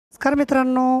नमस्कार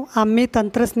मित्रांनो, आम्ही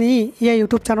तंत्रस्नेही या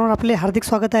यूट्यूब चॅनलवर आपले हार्दिक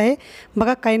स्वागत आहे।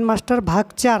 बघा काइनमास्टर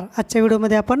भाग 4 आजच्या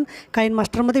व्हिडिओमध्ये आपण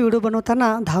काइनमास्टरमध्ये व्हिडिओ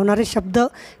बनवताना धावणारे शब्द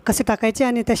कसे टाकायचे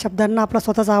आणि त्या शब्दांना आपला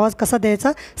स्वतःचा आवाज कसा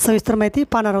द्यायचा सविस्तर माहिती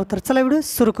पाहणार आहोत। तर चला व्हिडिओ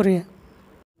सुरू करूया।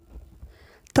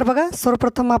 तर बघा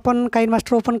सर्वप्रथम आपण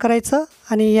काइनमास्टर ओपन करायचं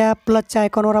आणि या प्लसच्या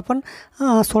आयकॉनवर आपण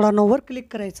 16:9 वर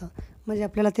क्लिक करायचं, म्हणजे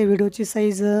आपल्याला ते व्हिडिओची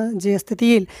साईज जी असते ती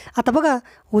येईल। आता बघा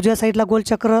उजव्या साईडला गोल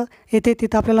चक्र येते,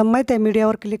 तिथं आपल्याला माहिती आहे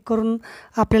मीडियावर क्लिक करून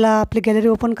आपल्याला आपली गॅलरी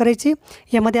ओपन करायची।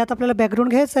 यामध्ये आता आपल्याला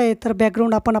बॅकग्राऊंड घ्यायचं आहे, तर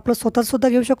बॅकग्राऊंड आपण आपलं स्वतःसुद्धा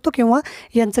घेऊ शकतो किंवा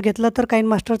यांचं घेतलं तर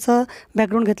काइनमास्टरचं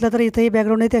बॅकग्राऊंड घेतलं तर इथंही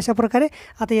बॅकग्राऊंड येते अशा प्रकारे।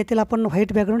 आता येथील आपण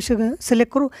व्हाईट बॅकग्राऊंड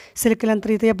सिलेक्ट करू। सिलेक्ट केल्यानंतर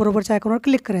इथे या बरोबरच्या आयकॉनवर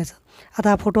क्लिक करायचं। आता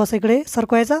हा फोटो असा इकडे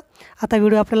सरकवायचा। आता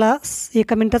व्हिडिओ आपल्याला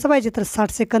 1 मिनिटाचा पाहिजे तर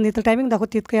 60 सेकंद इथं टायमिंग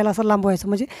दाखवते, तितकं याला असं लांबवायचं,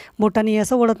 म्हणजे बोटांनी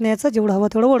असं ओढत न्यायचं, जेवढं हवं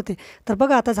तेवढं ओढते। तर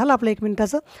बघा आता झालं आपलं 1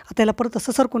 मिनिटाचं। आता याला परत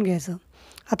असं सरकून घ्यायचं।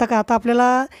 आता आपल्याला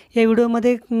या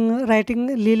व्हिडिओमध्ये रायटिंग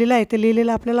लिहिलेलं आहे, ते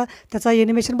लिहिलेलं आपल्याला त्याचा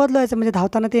ॲनिमेशन बदलवायचं, म्हणजे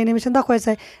धावताना ते ॲनिमेशन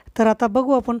दाखवायचं आहे। तर आता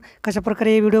बघू आपण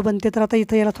कशाप्रकारे हे व्हिडिओ बनते। तर आता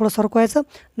इथं याला थोडं सरकवायचं,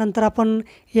 नंतर आपण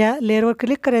या लेअरवर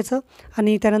क्लिक करायचं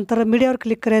आणि त्यानंतर मीडियावर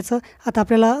क्लिक करायचं। आता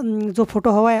आपल्याला जो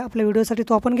फोटो हवा आहे आपल्या व्हिडिओसाठी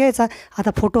तो आपण घ्यायचा।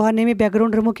 आता फोटो हा नेहमी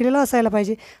बॅकग्राऊंड रिमूव्ह केलेला असायला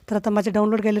पाहिजे। तर आता माझ्या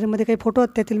डाउनलोड गॅलरीमध्ये काही फोटो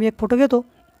आहेत, त्यातील मी एक फोटो घेतो।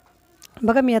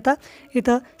 बघा मी आता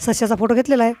इथं सश्याचा फोटो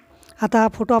घेतलेला आहे। आता हा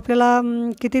फोटो आपल्याला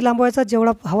किती लांबवायचा,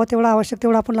 जेवढा हवा तेवढा आवश्यक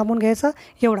तेवढा आपण लांबून घ्यायचा,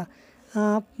 एवढा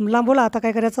लांबवला। आता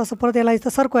काय करायचं, असं परत याला इथं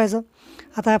सरकवायचं।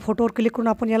 आता या फोटोवर क्लिक करून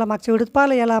आपण याला मागच्या व्हिडिओत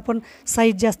पाहिलं, याला आपण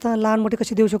साईज जास्त लहान मोठी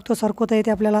कशी देऊ शकतो, सरकवता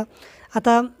येते आपल्याला।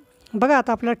 आता बघा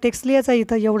आता आपल्याला टेक्स्ट लिहायचा आहे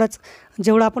इथं, एवढाच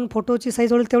जेवढा आपण फोटोची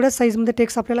साईज होईल तेवढ्याच साईजमध्ये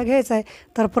टेक्स्ट आपल्याला घ्यायचा आहे।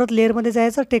 तर परत लेअरमध्ये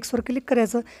जायचं, टेक्स्टवर क्लिक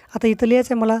करायचं। आता इथं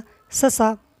लिहायचं आहे मला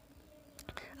ससा।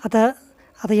 आता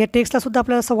या टेक्स्टलासुद्धा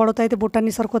आपल्याला असं वाढवता येते,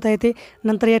 बोटांनी सरकवता येते।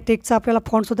 नंतर या टेक्स्टचा आपल्याला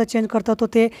फॉन्टसुद्धा चेंज करता येतो।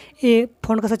 ते ए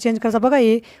फॉन्ट कसा चेंज करायचा बघा,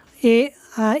 ए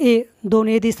 2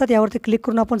 ए दिसतात, यावरती क्लिक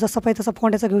करून आपण जसा पाहिजे तसा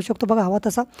फॉन्ट याचा घेऊ शकतो। बघा हवा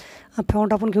तसा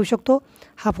फॉन्ट आपण घेऊ शकतो।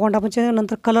 हा फॉन्ट आपण चेंज,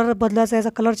 नंतर कलर बदलायचा, याचा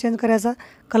कलर चेंज करायचा,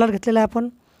 कलर घेतलेला आहे आपण।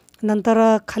 नंतर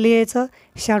खाली यायचं,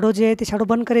 शॅडो जे आहे ते शॅडो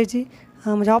बंद करायची,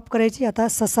 म्हणजे ऑफ करायची। आता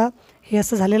ससा हे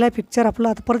असं झालेलं आहे पिक्चर आपलं।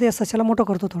 आता परत या सशाला मोठं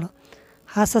करतो थोडं,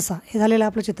 हा ससा हे झालेलं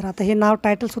आहे आपलं चित्र। आता हे नाव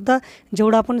टायटलसुद्धा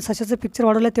जेवढं आपण सशाचं पिक्चर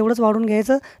वाढवलं आहे तेवढंच वाढून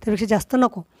घ्यायचं, त्यापेक्षा जास्त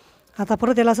नको। आता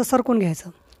परत याला असं सरकून घ्यायचं।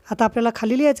 आता आपल्याला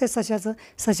खाली लिहायचं आहे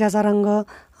सशाचा रंग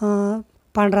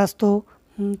पांढरा असतो।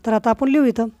 तर आता आपण लिहू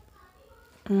इथं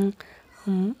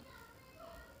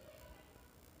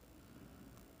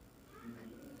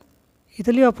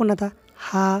लिहू आपण आता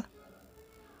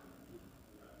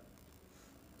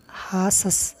हा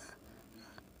ससा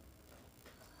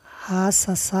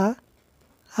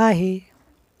आहे, हे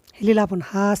लिहिलं आपण,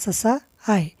 हा ससा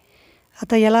आहे।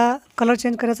 आता याला कलर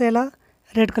चेंज करायचा, याला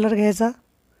रेड कलर घ्यायचा।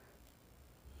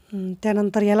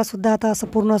 त्यानंतर यालासुद्धा आता असं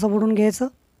पूर्ण असं बुडून घ्यायचं।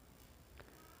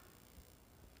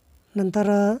 नंतर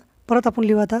परत आपण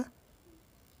लिहू आता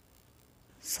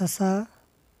ससा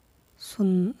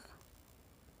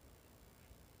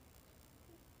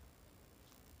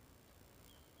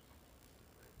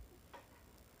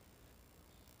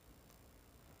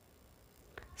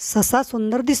ससा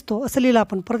सुंदर दिसतो असं लिहिलं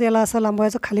आपण। परत याला असं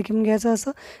लांबवायचं, खाली घेऊन घ्यायचं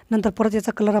असं। नंतर परत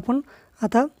याचा कलर आपण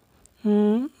आता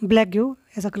ब्लॅक घेऊ,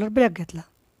 याचा कलर ब्लॅक घेतला।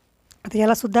 आता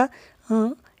यालासुद्धा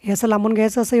हे असं लांबून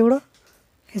घ्यायचं, असं एवढं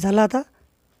हे झालं। आता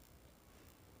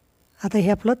हे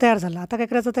आपलं तयार झालं। आता काय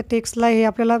करायचं, त्या टेक्स्टला हे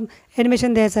आपल्याला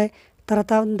ॲनिमेशन द्यायचं आहे। तर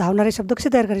आता धावणारे शब्द कसे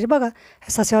तयार करायचे बघा,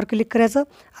 सस्यावर क्लिक करायचं।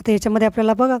 आता याच्यामध्ये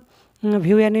आपल्याला बघा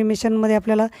व्ह्यू ॲनिमेशनमध्ये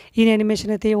आपल्याला इन ॲनिमेशन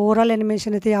येते, ओव्हरऑल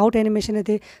ॲनिमेशन येते, आउट ॲनिमेशन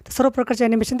येते। तर सर्व प्रकारचे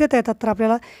ॲनिमेशन देता येतात। तर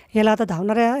आपल्याला याला आता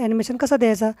धावणाऱ्या ॲनिमेशन कसा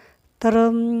द्यायचा, तर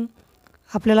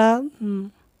आपल्याला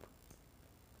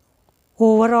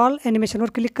ओव्हरऑल ॲनिमेशनवर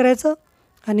क्लिक करायचं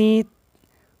आणि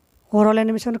ओव्हरऑल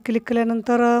ॲनिमेशनवर क्लिक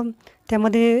केल्यानंतर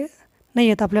त्यामध्ये नाही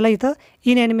येत आपल्याला, इथं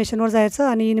इन ॲनिमेशनवर जायचं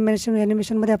आणि इन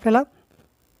ॲनिमेशनमध्ये आपल्याला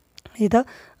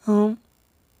इथं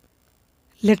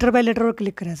लेटर बाय लेटरवर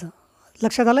क्लिक करायचं।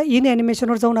 लक्षात आलं, इन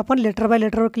ॲनिमेशनवर जाऊन आपण लेटर बाय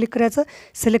लेटरवर क्लिक करायचं,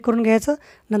 सिलेक्ट करून घ्यायचं।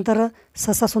 नंतर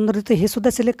ससा सुंदर दिसतो हे सुद्धा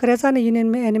सिलेक्ट करायचं आणि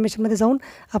इन ॲनिमेशनमध्ये जाऊन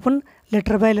आपण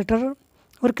लेटर बाय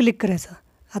लेटरवर क्लिक करायचं।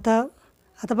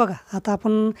 आता बघा आता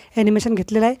आपण ॲनिमेशन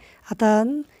घेतलेलं आहे। आता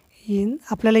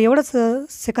आपल्याला एवढंच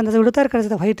सेकंदाचा व्हिडिओ तयार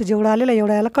करायचा। व्हाईट जेवढं आलेलं आहे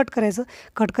एवढं याला कट करायचं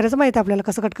माहिती आहे आपल्याला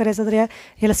कसं कट करायचं। तर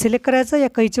याला सिलेक्ट करायचं, या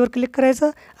कैचीवर क्लिक करायचं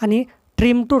आणि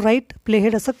trim to right play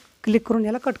head असं क्लिक करून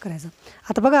याला कट करायचं।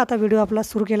 आता बघा आता व्हिडिओ आपला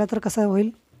सुरू केला तर कसा होईल,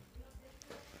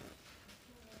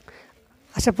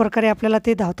 अशा प्रकारे आपल्याला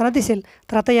ते धावताना दिसेल।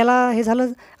 तर आता याला हे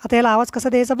झालं। आता याला आवाज कसा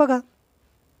द्यायचा बघा,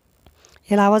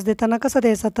 याला आवाज देताना कसा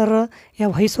द्यायचा, तर या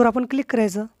व्हॉईसवर आपण क्लिक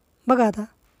करायचं। बघा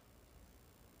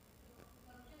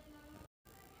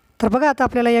तर बघा आता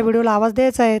आपल्याला या व्हिडिओला आवाज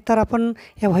द्यायचा आहे, तर आपण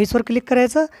या व्हॉईसवर क्लिक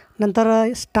करायचं, नंतर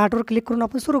स्टार्टवर क्लिक करून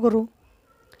आपण सुरू करू.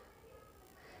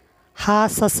 हा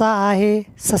ससा आहे,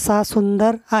 ससा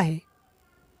सुंदर आहे.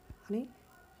 आणि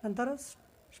नंतर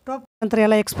स्टॉप. नंतर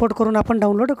याला एक्सपोर्ट करून आपण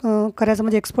डाउनलोड करायचं,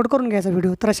 म्हणजे एक्सपोर्ट करून घ्यायचा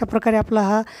व्हिडिओ. तर अशा प्रकारे आपला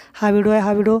हा व्हिडिओ आहे.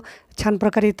 हा व्हिडिओ छान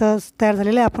प्रकारे इथं तयार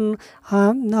झालेला आहे.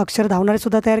 आपण अक्षर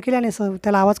धावणारेसुद्धा तयार केले आणि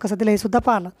त्याला आवाज कसा दिला हे सुद्धा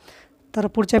पाहिलं. तर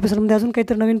पुढच्या एपिसोडमध्ये अजून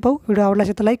काहीतरी नवीन पाहू. व्हिडिओ आवडला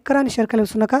असेल तर लाईक करा आणि शेअर करायला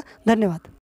विसरू नका. धन्यवाद.